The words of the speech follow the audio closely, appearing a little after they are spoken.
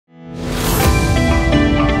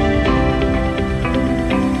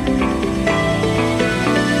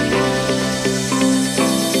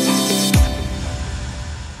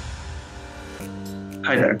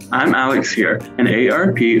I'm Alex here, an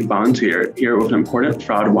AARP volunteer here with an important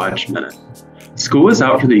Fraud Watch Minute. School is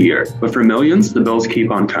out for the year, but for millions, the bills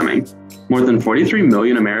keep on coming. More than 43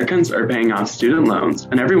 million Americans are paying off student loans,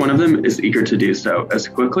 and every one of them is eager to do so as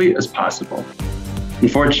quickly as possible.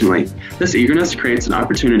 Unfortunately, this eagerness creates an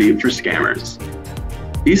opportunity for scammers.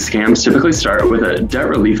 These scams typically start with a debt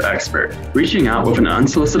relief expert reaching out with an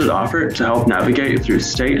unsolicited offer to help navigate through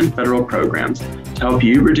state and federal programs to help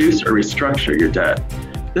you reduce or restructure your debt.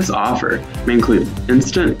 This offer may include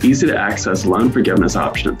instant, easy-to-access loan forgiveness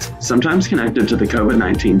options, sometimes connected to the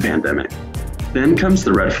COVID-19 pandemic. Then comes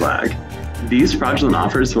the red flag. These fraudulent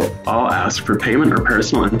offers will all ask for payment or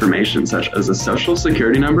personal information such as a social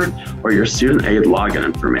security number or your student aid login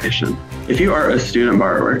information. If you are a student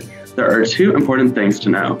borrower, there are two important things to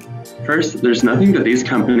know. First, there's nothing that these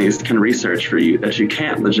companies can research for you that you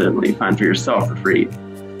can't legitimately find for yourself for free.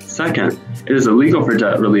 Second, it is illegal for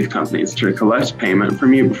debt relief companies to collect payment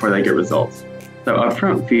from you before they get results, so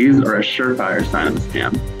upfront fees are a surefire sign of a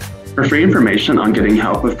scam. For free information on getting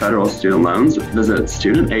help with federal student loans, visit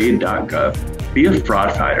studentaid.gov. Be a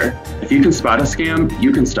fraud fighter. If you can spot a scam,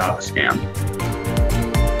 you can stop a scam.